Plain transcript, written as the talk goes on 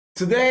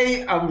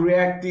Today I'm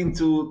reacting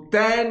to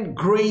 10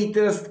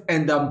 greatest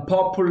and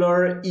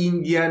unpopular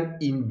Indian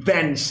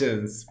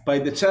inventions by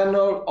the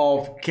channel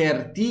of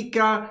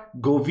Kartika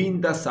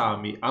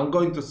Govindasamy. I'm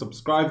going to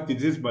subscribe.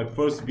 This is my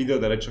first video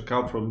that I check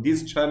out from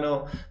this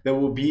channel. There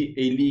will be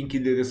a link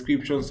in the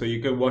description so you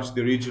can watch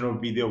the original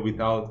video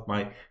without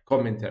my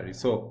commentary.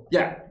 So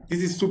yeah,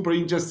 this is super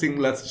interesting.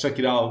 Let's check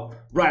it out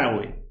right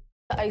away.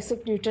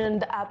 Isaac Newton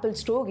and the Apple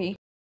story.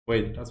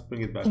 Wait, let's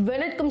bring it back.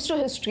 When it comes to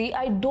history,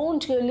 I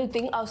don't really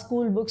think our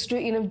school books do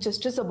enough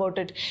justice about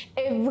it.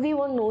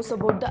 Everyone knows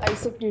about the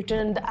Isaac Newton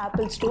and the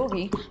Apple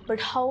story,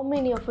 but how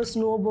many of us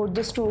know about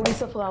the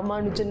stories of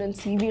Ramanujan and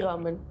C.V.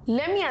 Raman?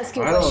 Let me ask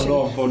you a question. I don't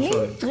know,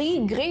 unfortunately.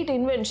 Name 3 great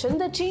inventions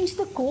that changed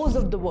the course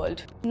of the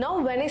world. Now,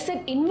 when I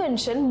said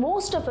invention,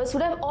 most of us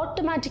would have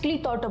automatically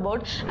thought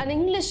about an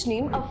English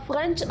name, a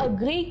French, a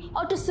Greek,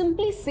 or to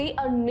simply say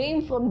a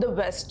name from the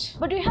West.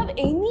 But do you have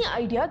any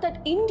idea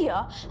that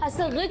India has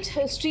a rich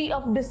history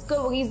of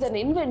discoveries and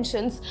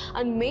inventions,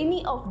 and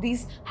many of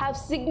these have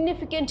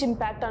significant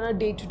impact on our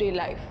day-to-day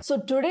life? So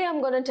today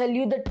I'm going to tell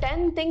you the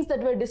 10 things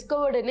that were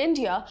discovered in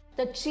India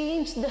that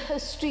changed the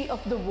history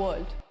of the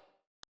world.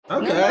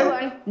 Okay. Number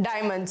 1,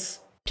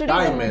 diamonds.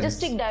 Today, the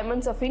majestic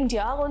diamonds of India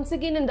are once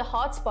again in the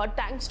hotspot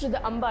thanks to the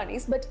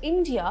Ambanis, but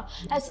India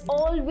has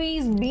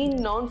always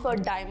been known for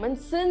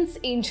diamonds since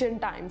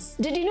ancient times.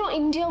 Did you know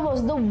India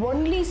was the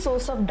only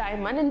source of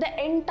diamond in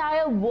the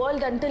entire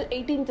world until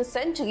 18th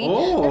century?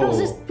 Oh. That was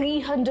just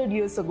 300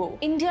 years ago.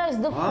 India is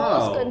the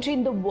first country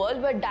in the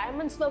world where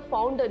diamonds were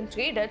found and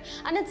traded,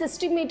 and it's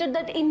estimated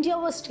that India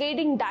was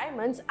trading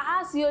diamonds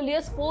as early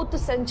as 4th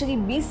century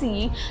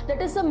BCE,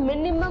 that is a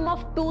minimum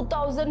of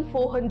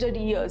 2,400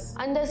 years.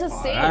 And there's a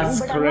saying,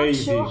 but I'm not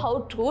sure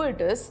how true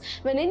it is.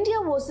 When India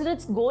was in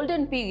its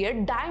golden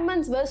period,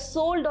 diamonds were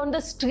sold on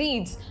the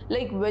streets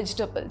like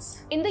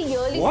vegetables. In the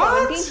early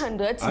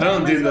 1700s,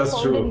 diamonds were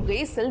found in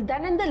Brazil.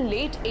 Then in the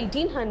late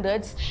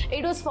 1800s,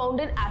 it was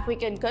found in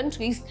African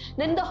countries.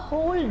 Then the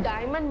whole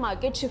diamond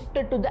market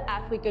shifted to the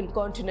African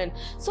continent.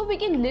 So we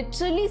can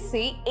literally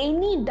say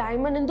any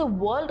diamond in the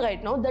world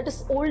right now that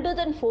is older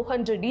than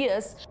 400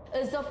 years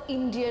is of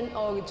Indian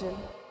origin.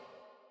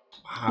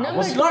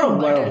 Number 2,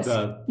 buttons.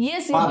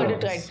 Yes, you heard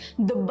it right.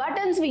 The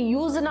buttons we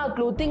use in our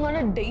clothing on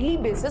a daily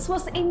basis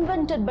was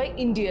invented by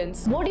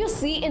Indians. What you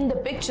see in the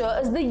picture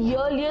is the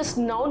earliest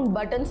known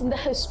buttons in the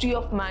history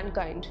of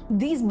mankind.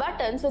 These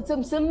buttons with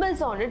some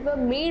symbols on it were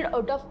made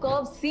out of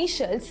curved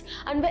seashells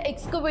and were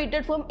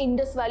excavated from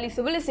Indus Valley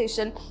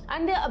civilization,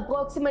 and they are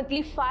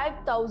approximately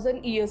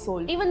 5,000 years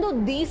old. Even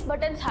though these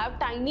buttons have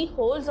tiny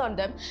holes on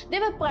them, they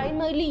were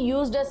primarily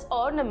used as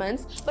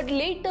ornaments, but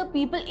later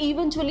people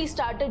eventually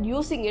started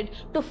using it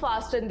to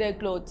fasten their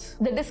clothes.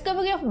 The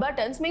discovery of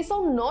buttons may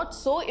sound not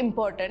so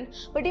important,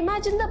 but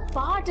imagine the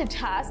part it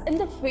has in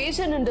the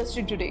fashion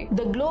industry today.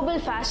 The global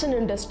fashion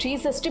industry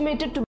is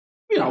estimated to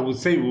I would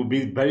say it would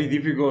be very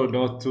difficult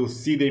not to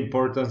see the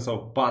importance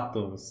of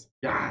buttons.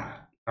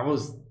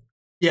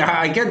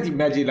 I can't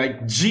imagine,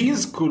 like,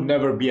 jeans could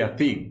never be a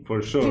thing,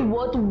 for sure.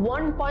 Worth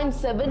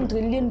 $1.7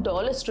 trillion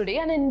today,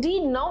 and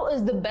indeed now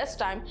is the best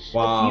time if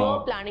you're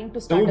planning to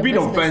start a business.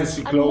 There will be no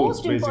fancy clothes,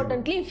 and most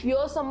importantly, if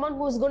you're someone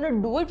who's going to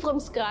do it from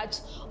scratch,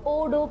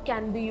 Odoo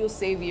can be your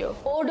savior.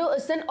 Odoo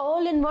is an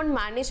all-in-one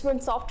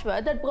management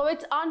software that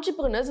provides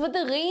entrepreneurs with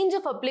a range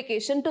of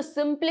applications to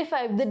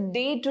simplify the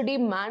day-to-day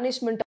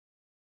management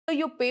of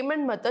your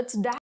payment methods.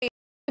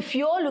 If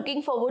you're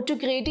looking forward to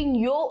creating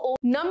your own.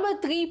 Number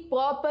 3,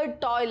 proper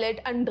toilet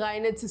and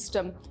drainage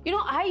system. You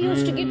know, I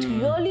used to get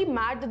really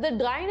mad that the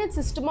drainage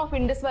system of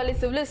Indus Valley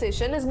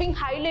civilization is being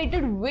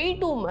highlighted way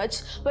too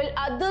much, while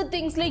other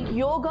things like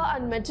yoga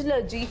and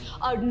metallurgy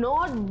are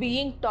not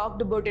being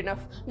talked about enough.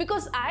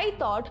 Because I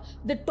thought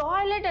the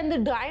toilet and the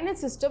drainage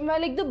system were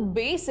like the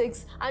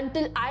basics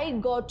until I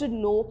got to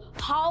know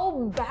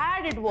how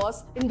bad it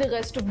was in the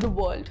rest of the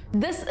world.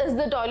 This is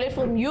the toilet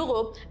from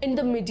Europe in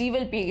the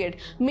medieval period.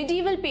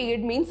 Medieval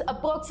period means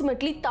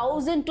approximately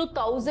 1000 to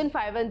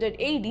 1500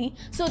 AD.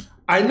 So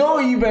I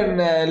know even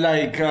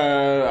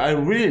I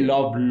really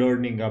love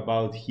learning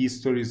about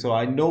history. So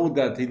I know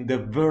that in the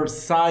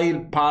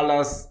Versailles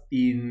Palace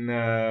in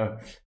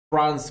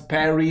France,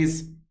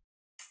 Paris,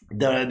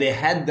 they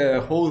had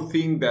the whole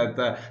thing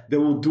that they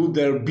would do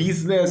their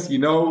business, you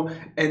know,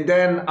 and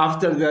then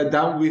after they're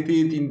done with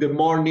it in the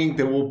morning,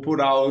 they will put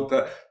out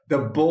the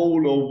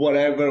bowl or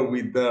whatever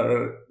with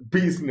the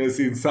business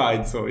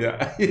inside. So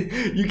yeah,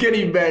 you can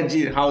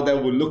imagine how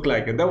that would look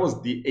like. And that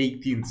was the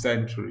 18th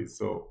century.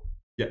 So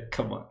yeah,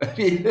 come on.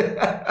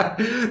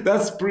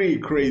 That's pretty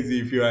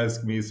crazy if you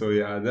ask me. So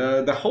yeah,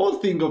 the whole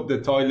thing of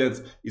the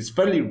toilets is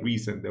fairly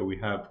recent that we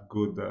have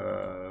good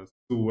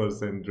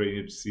sewers and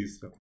drainage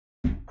system.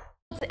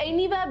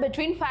 anywhere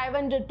between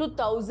 500 to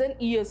 1000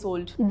 years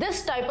old.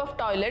 This type of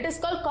toilet is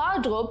called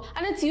wardrobe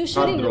and it's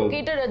usually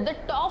located at the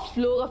top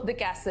floor of the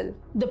castle.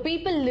 The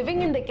people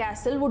living in the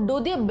castle would do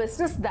their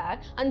business there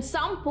and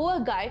some poor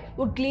guy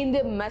would clean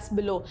their mess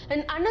below.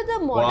 In another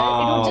model,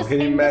 it would just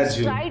end up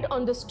straight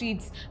on the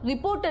streets.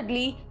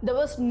 Reportedly, there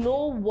was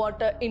no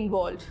water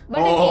involved. But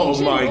in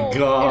ancient Rome, it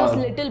was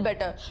little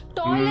better.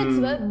 Toilets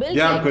were built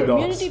like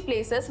community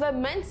places where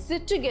men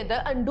sit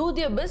together and do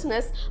their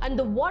business and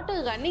the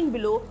water running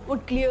below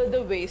would clear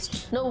the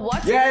waste. Now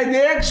what's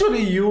they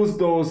actually use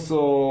those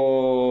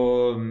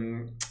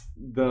from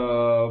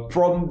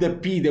the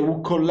pee. They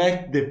will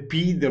collect the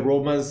pee, the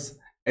Romans,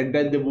 and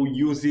then they will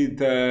use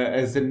it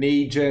as an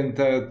agent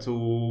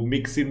to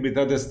mix in with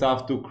other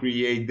stuff to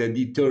create the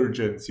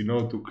detergents, you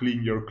know, to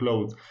clean your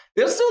clothes.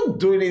 They're still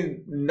doing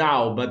it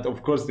now, but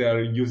of course they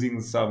are using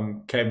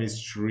some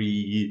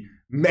chemistry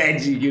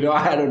magic, you know.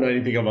 I don't know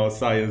anything about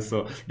science,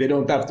 so they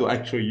don't have to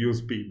actually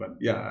use pee. But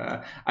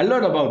yeah, I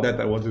learned about that.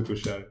 I wanted to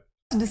share.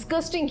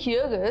 Disgusting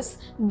here is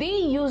they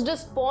used a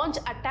sponge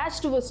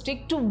attached to a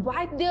stick to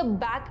wipe their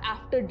back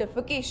after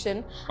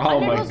defecation.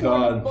 And it was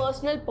not a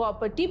personal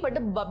property but a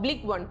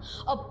public one.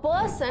 A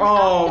person.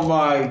 Oh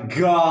my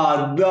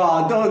god,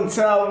 no, don't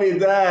tell me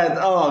that.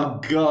 Oh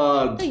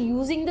god.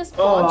 Using the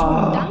sponge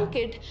would dunk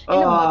it in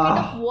a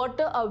bucket of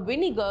water or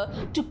vinegar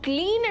to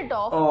clean it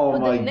off for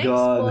the next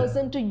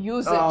person to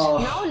use it.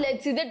 Now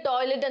let's see the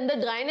toilet and the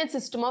drainage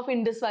system of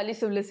Indus Valley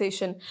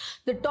civilization.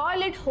 The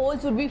toilet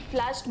holes would be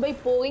flushed by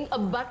pouring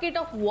a bucket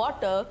of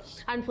water,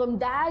 and from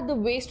there the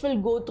waste will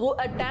go through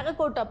a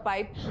terracotta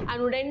pipe and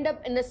would end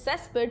up in a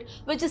cesspit,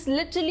 which is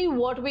literally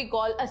what we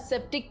call a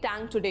septic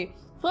tank today.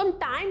 From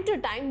time to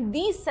time,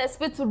 these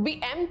cesspits would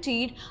be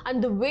emptied and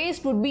the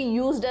waste would be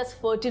used as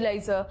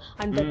fertilizer.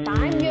 And the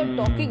time we are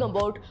talking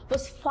about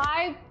was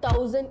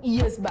 5,000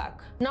 years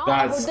back. Now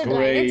about the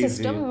drainage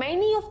system,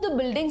 many of the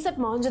buildings at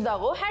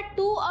Mohenjo-daro had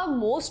 2 or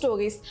more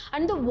stories,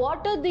 and the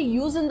water they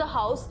use in the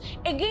house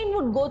again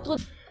would go through.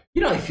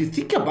 You know, if you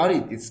think about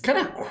it, it's kind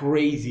of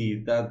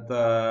crazy that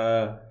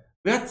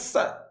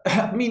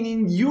I mean,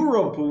 in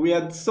Europe, we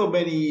had so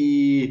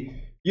many,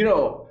 you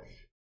know,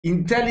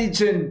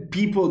 intelligent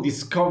people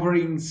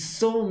discovering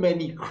so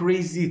many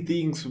crazy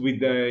things with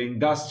the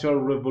Industrial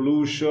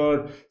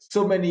Revolution,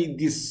 so many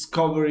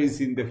discoveries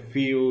in the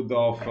field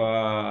of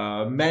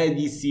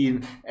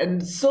medicine,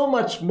 and so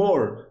much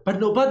more. But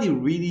nobody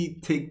really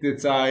take the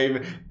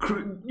time,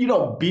 you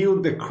know,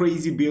 build the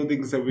crazy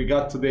buildings that we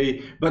got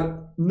today. But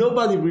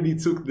nobody really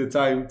took the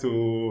time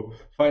to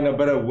find a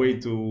better way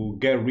to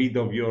get rid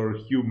of your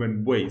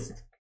human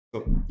waste.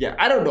 So, yeah,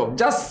 I don't know.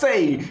 Just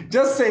say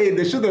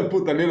they should have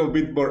put a little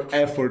bit more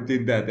effort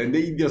in that, and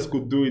the Indians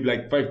could do it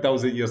like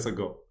 5,000 years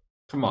ago.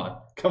 Come on.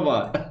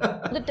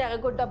 The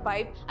terracotta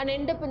pipe and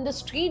end up in the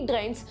street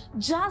drains,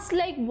 just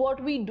like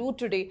what we do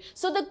today.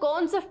 So the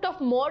concept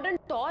of modern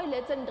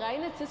toilets and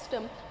drainage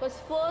system was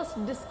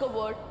first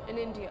discovered in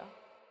India.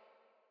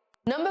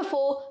 Number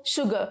 4,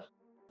 sugar.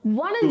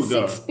 1 in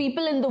 6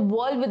 people in the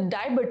world with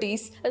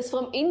diabetes is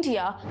from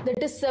India,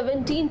 that is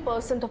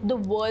 17% of the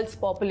world's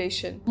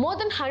population. More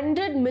than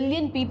 100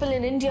 million people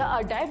in India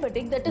are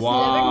diabetic, that is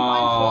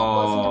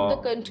 11.4% of the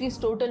country's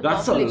total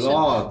population. That's a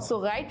lot.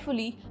 So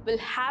rightfully, we'll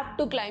have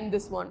to climb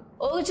this one.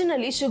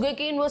 Originally,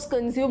 sugarcane was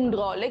consumed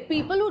raw, like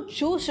people would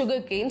chew sugar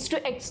canes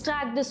to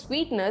extract the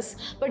sweetness,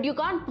 but you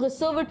can't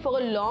preserve it for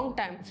a long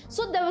time.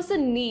 So there was a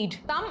need.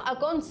 Some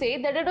accounts say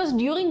that it was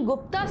during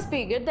Gupta's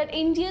period that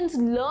Indians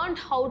learned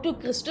how to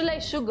crystallize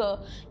sugar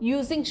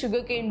using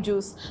sugarcane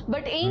juice.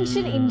 But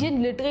ancient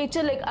Indian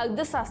literature like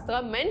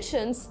Arthasastra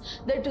mentions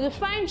that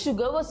refined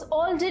sugar was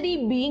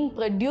already being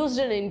produced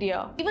in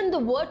India. Even the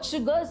word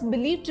sugar is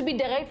believed to be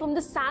derived from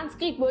the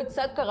Sanskrit word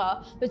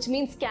sakara, which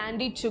means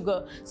candied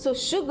sugar. So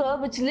sugar,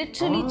 which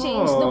literally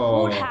changed the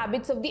food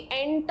habits of the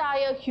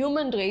entire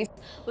human race,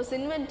 was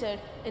invented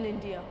in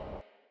India.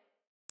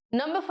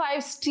 Number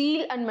 5,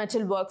 steel and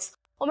metal works.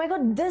 Oh my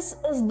god, this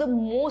is the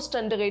most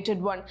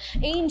underrated one.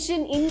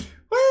 Ancient Indians.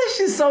 Why does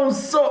she sound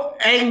so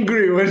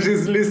angry when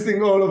she's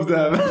listing all of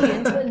them?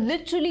 Indians were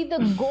literally the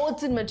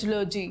gods in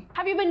metallurgy.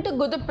 Have you been to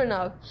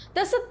Qutub?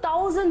 There's a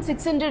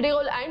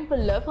 1,600-year-old iron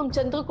pillar from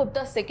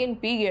Chandragupta's second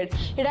period.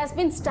 It has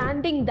been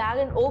standing there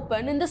and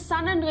open in the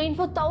sun and rain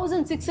for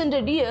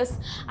 1,600 years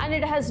and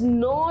it has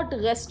not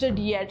rested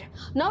yet.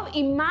 Now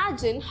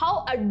imagine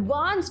how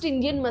advanced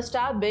Indian must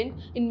have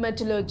been in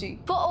metallurgy.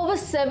 For over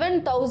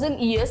 7,000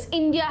 years,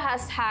 India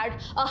has had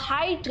a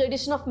high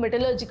tradition of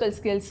metallurgical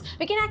skills.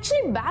 We can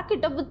actually back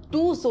it up with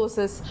 2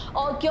 sources: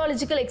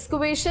 archaeological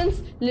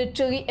excavations,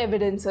 literary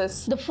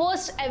evidences. The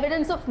first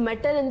evidence of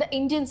metal in the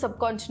Indian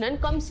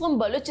subcontinent comes from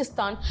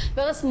Balochistan,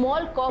 where a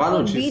small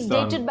copper bead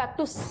dated back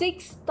to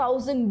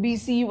 6,000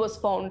 BCE was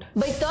found.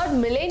 By 3rd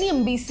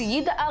millennium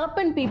BCE, the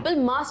Harappan people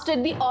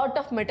mastered the art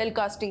of metal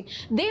casting.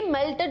 They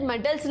melted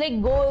metals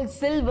like gold,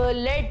 silver,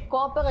 lead,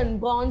 copper and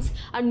bronze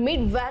and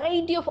made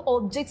variety of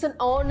objects and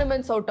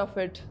ornaments out of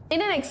it.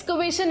 In an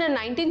excavation in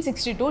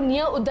 1962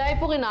 near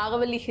Udaipur in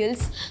Aravalli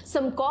Hills,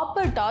 some copper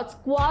copper tarts,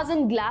 quartz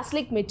and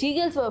glass-like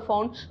materials were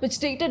found which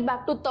dated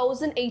back to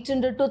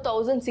 1800 to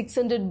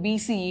 1600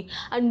 BCE,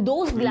 and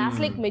those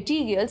glass-like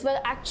materials were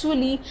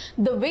actually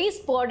the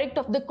waste product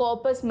of the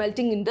copper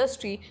smelting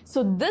industry.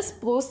 So this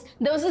proves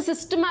there was a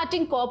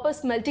systematic copper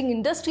smelting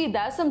industry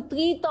there some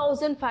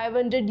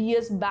 3500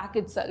 years back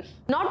itself.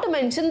 Not to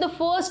mention the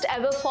first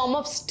ever form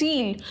of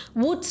steel,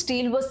 wood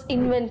steel, was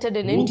invented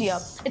in India.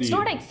 It's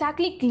not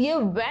exactly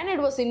clear when it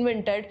was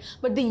invented,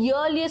 but the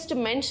earliest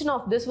mention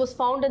of this was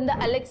found in the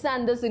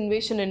Alexander's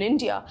invasion in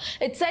India.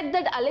 It said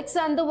that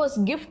Alexander was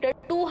gifted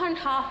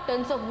 2.5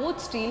 tons of wood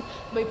steel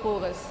by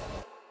Porus.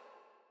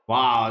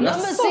 Wow,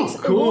 that's Number 6,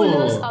 so cool.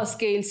 rulers are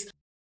scales.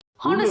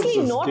 Honestly,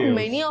 not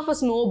many of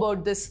us know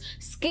about this.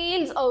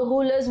 Scales or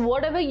rulers,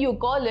 whatever you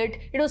call it,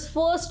 it was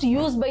first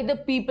used by the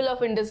people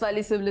of Indus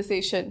Valley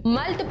civilization.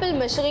 Multiple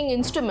measuring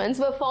instruments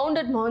were found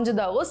at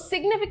Mohenjo-daro.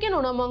 Significant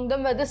among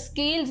them were the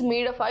scales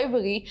made of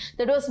ivory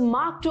that was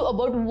marked to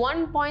about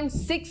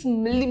 1.6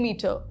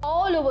 millimeter.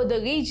 All over the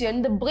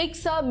region, the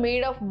bricks are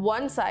made of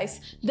one size.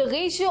 The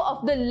ratio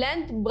of the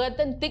length, breadth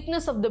and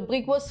thickness of the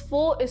brick was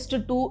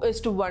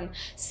 4:2:1.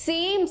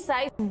 Same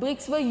size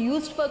bricks were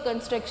used for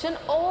construction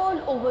all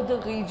over the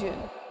region.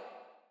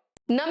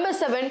 Number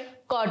 7,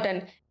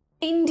 cotton.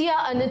 India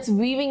and its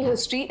weaving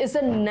history is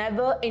a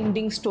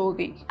never-ending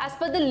story. As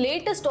per the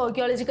latest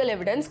archaeological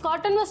evidence,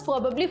 cotton was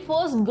probably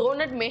first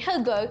grown at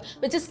Mehergarh,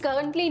 which is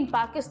currently in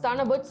Pakistan,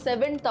 about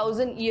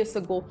 7,000 years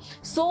ago.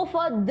 So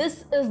far,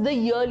 this is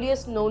the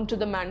earliest known to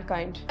the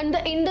mankind. And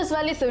the Indus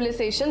Valley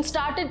civilization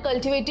started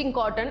cultivating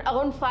cotton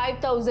around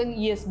 5,000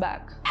 years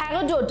back.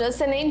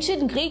 Herodotus, an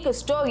ancient Greek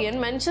historian,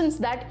 mentions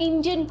that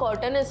Indian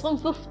cotton is from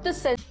 5th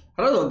century.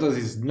 Herodotus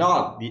is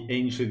not the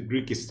ancient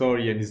Greek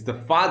historian, he's the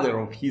father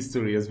of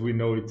history as we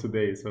know it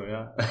today, so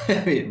yeah.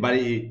 But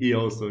he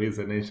also is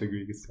an ancient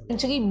Greek historian.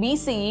 Century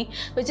BCE,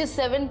 which is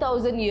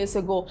 7,000 years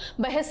ago.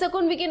 By his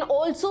account, we can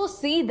also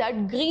see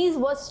that Greece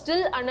was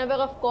still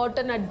unaware of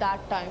cotton at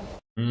that time.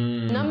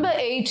 Number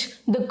 8,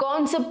 the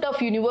concept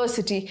of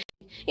university.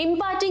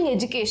 Imparting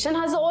education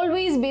has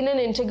always been an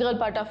integral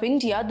part of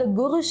India. The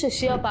Guru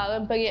Shishya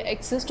Paramparya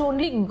exists,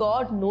 only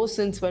God knows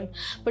since when.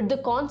 But the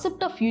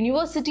concept of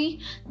university,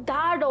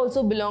 that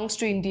also belongs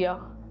to India.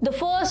 The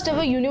first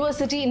ever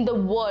university in the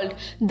world,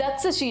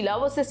 Takshashila,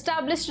 was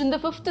established in the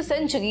 5th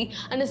century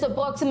and is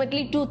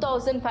approximately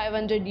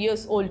 2,500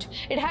 years old.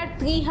 It had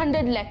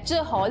 300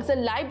 lecture halls, a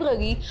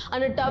library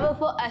and a tower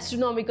for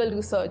astronomical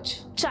research.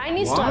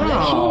 Chinese traveler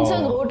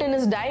Hunzang wrote in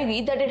his diary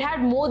that it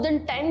had more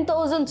than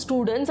 10,000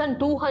 students and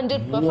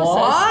 200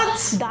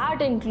 professors. That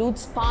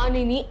includes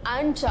Panini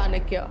and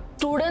Chanakya.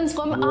 Students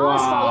from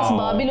as far as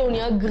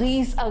Babylonia,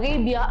 Greece,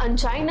 Arabia and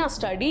China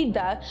studied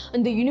there,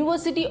 and the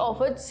university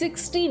offered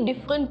 60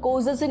 different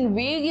courses in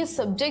various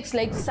subjects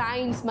like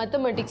science,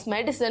 mathematics,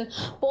 medicine,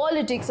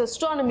 politics,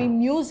 astronomy,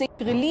 music,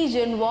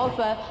 religion,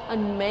 warfare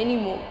and many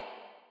more.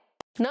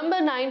 Number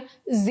 9,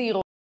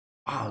 zero.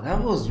 Wow,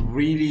 that was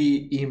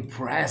really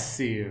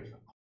impressive.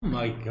 Oh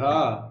my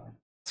god.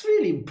 It's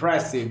really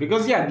impressive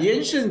because yeah, the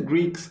ancient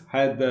Greeks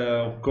had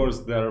of course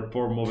their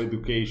form of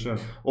education,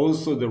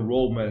 also the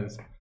Romans.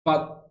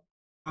 But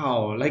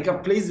wow, like a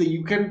place that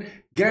you can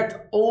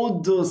get all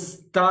those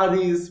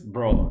studies,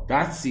 bro,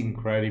 that's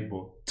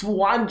incredible.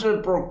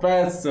 200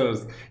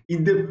 professors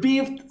in the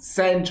 5th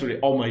century.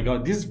 Oh my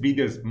god, this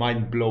video is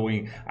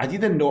mind-blowing. I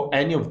didn't know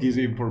any of these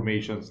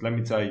informations, let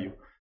me tell you.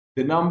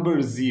 The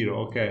number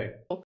 0, okay.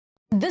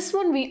 This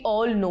one we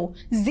all know.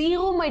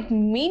 Zero might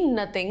mean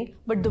nothing,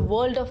 but the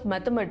world of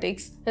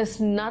mathematics is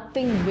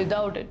nothing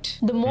without it.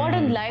 The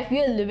modern life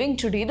we are living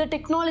today, the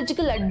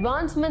technological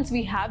advancements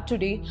we have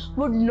today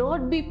would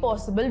not be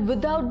possible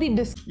without the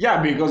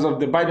because of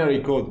the binary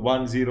code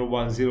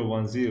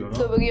 101010, no?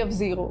 discovery of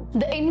zero.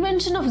 The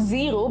invention of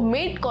zero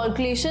made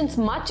calculations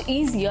much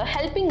easier,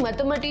 helping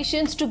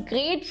mathematicians to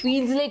create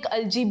fields like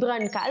algebra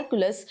and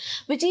calculus,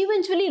 which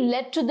eventually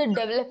led to the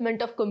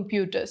development of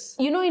computers.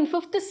 You know, in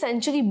 5th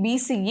century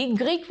BC,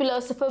 Greek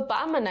philosopher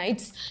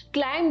Parmenides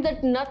claimed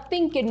that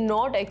nothing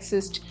cannot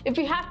exist. If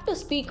we have to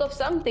speak of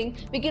something,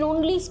 we can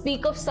only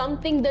speak of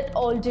something that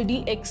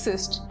already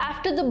exists.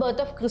 After the birth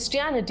of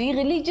Christianity,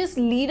 religious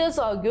leaders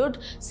argued,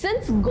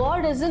 since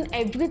God isn't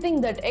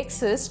everything that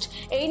exists,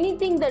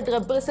 anything that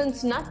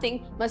represents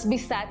nothing must be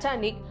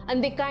satanic,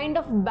 and they kind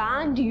of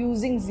banned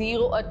using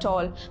zero at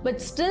all.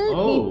 But still,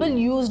 people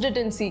used it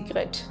in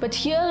secret. But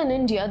here in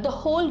India, the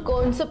whole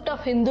concept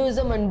of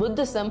Hinduism and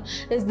Buddhism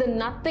is the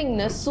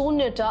nothingness,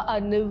 Sunyata or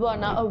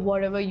Nirvana or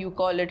whatever you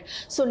call it.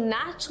 So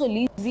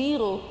naturally,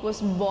 zero was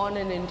born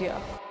in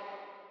India.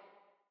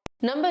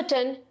 Number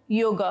 10,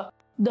 yoga.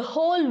 The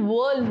whole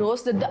world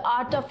knows that the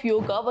art of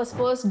yoga was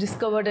first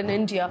discovered in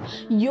India.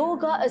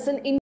 Yoga is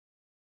an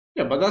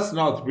yeah, but that's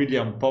not really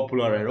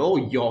unpopular at all,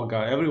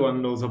 yoga.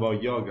 Everyone knows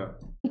about yoga.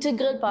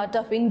 Integral part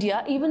of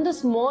India. Even the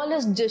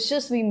smallest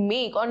gestures we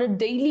make on a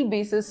daily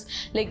basis,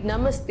 like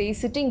namaste,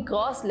 sitting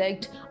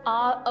cross-legged,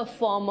 are a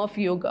form of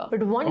yoga.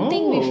 But one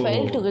thing we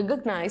fail to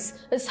recognize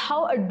is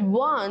how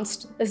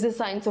advanced is the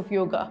science of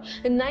yoga.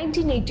 In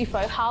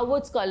 1985,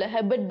 Harvard scholar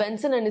Herbert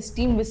Benson and his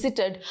team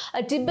visited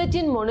a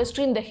Tibetan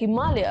monastery in the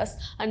Himalayas,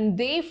 and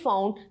they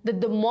found that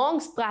the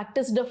monks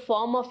practiced a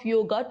form of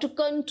yoga to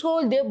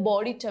control their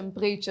body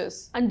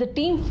temperatures. And the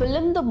team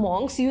filmed the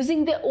monks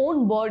using their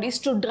own bodies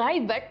to dry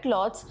wet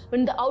cloths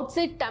when the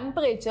outside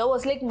temperature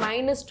was like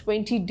minus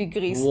 20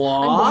 degrees.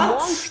 What? And the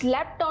monks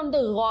slept on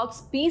the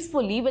rocks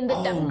peacefully when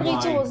the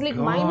temperature was like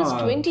minus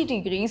 20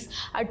 degrees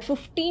at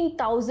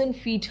 15,000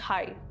 feet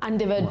high. And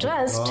they were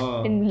dressed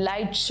in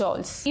light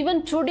shawls.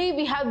 Even today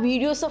we have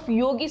videos of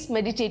yogis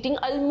meditating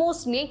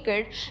almost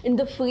naked in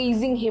the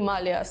freezing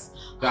Himalayas.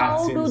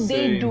 That's How do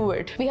insane. they do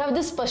it? We have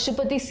this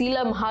Pashupati seal,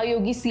 a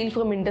Mahayogi seal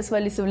from Indus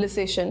Valley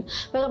civilization,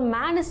 where a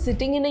man is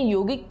sitting in a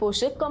yogic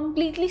posture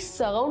completely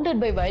surrounded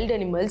by wild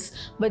animals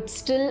but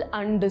still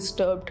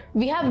undisturbed.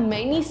 We have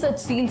many such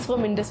seals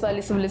from Indus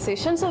Valley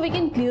civilization, so we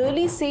can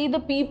clearly say the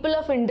people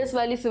of Indus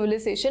Valley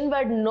civilization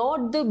were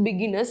not the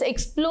beginners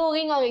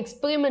exploring or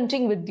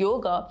experimenting with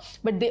yoga,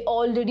 but they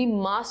already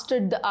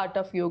mastered the art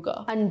of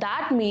yoga. And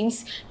that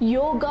means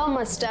yoga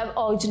must have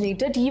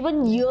originated even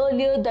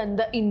earlier than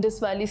the Indus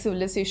Valley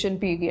civilization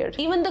period.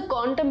 Even the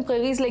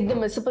contemporaries like the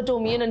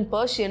Mesopotamian and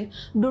Persian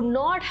do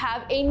not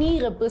have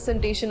any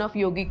representation of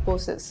yogic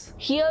poses.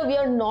 Here we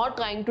are not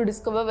trying to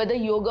discover whether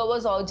yoga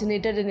was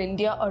originated in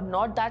India or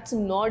not. That's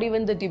not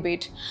even the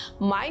debate.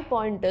 My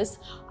point is,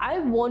 I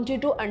want you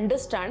to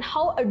understand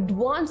how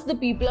advanced the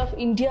people of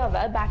India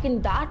were back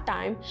in that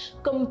time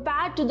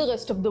compared to the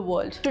rest of the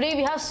world. Today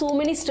we have so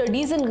many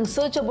studies and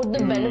research about the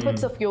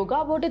benefits of yoga,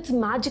 about its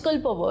magical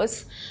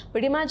powers.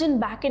 But imagine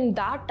back in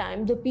that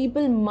time, the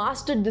people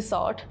mastered this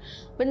art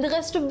when the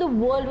rest of the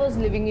world was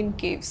living in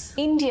caves.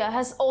 India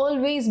has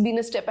always been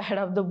a step ahead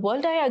of the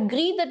world. I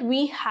agree that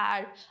we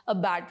had a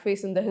bad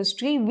phase in the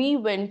history. We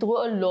went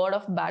through a lot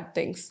of bad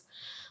things.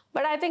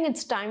 But I think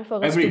it's time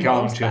for us to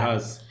bounce back.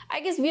 Has. I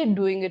guess we are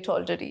doing it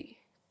already.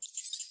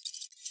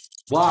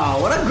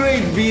 Wow, what a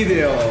great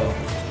video!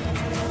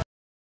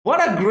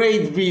 What a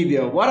great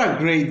video! What a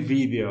great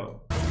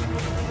video!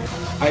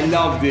 I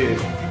loved it.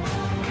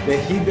 The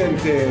hidden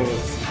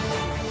tales.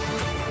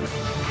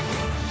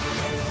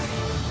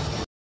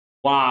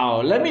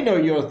 Wow, let me know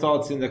your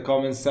thoughts in the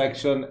comment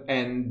section,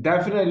 and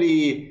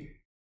definitely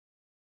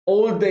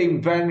all the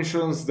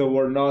inventions that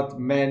were not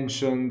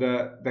mentioned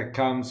that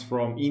comes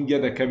from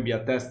India, that can be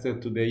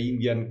attested to the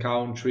Indian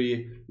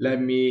country,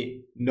 let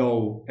me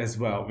know as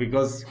well,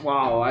 because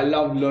wow, I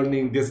love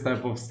learning this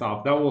type of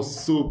stuff. That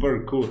was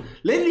super cool.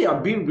 Lately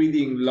I've been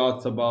reading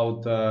lots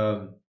about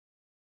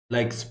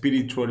like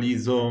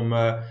spiritualism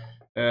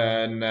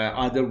and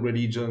other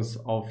religions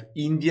of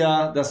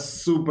India. That's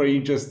super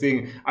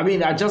interesting. I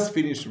mean, I just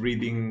finished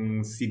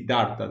reading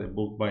Siddhartha, the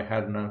book by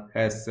Hermann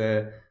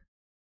Hesse.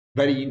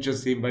 Very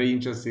interesting.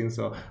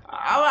 So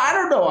I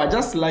don't know, I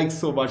just like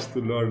so much to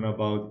learn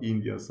about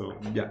India. So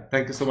yeah,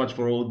 thank you so much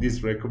for all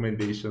these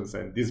recommendations,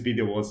 and this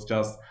video was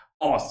just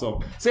awesome.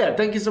 So yeah,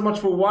 thank you so much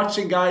for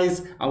watching,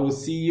 guys. I will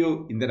see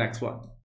you in the next one.